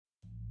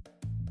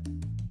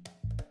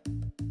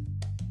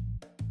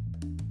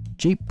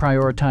Jeep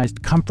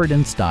prioritized comfort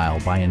and style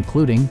by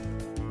including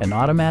an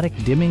automatic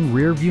dimming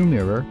rear view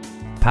mirror,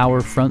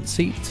 power front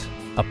seats,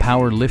 a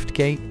power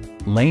liftgate,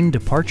 lane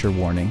departure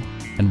warning,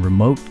 and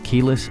remote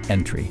keyless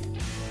entry.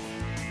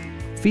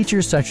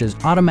 Features such as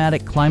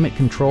automatic climate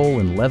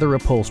control and leather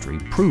upholstery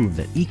prove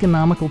that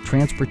economical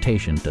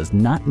transportation does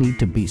not need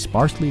to be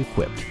sparsely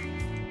equipped.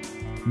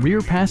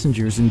 Rear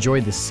passengers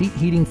enjoy the seat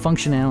heating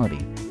functionality,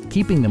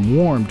 keeping them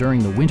warm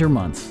during the winter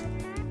months.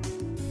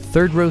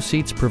 Third row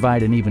seats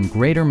provide an even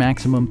greater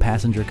maximum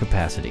passenger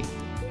capacity.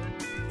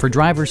 For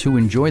drivers who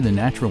enjoy the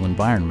natural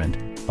environment,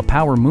 a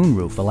power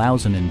moonroof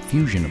allows an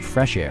infusion of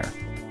fresh air.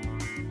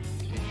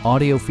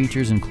 Audio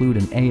features include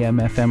an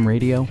AM/FM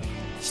radio,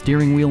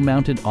 steering wheel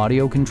mounted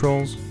audio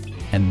controls,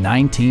 and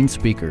 19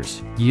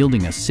 speakers,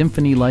 yielding a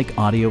symphony-like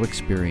audio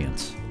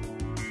experience.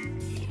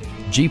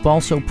 Jeep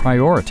also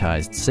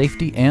prioritized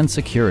safety and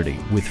security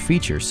with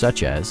features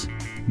such as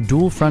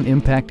dual front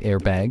impact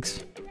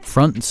airbags,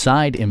 front and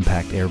side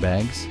impact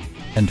airbags,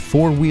 and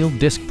four-wheel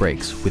disc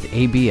brakes with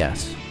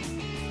ABS.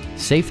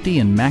 Safety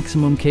and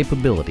maximum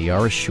capability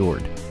are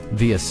assured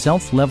via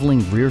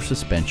self-leveling rear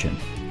suspension,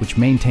 which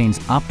maintains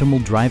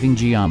optimal driving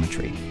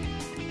geometry.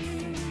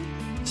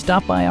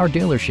 Stop by our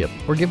dealership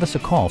or give us a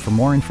call for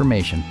more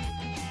information.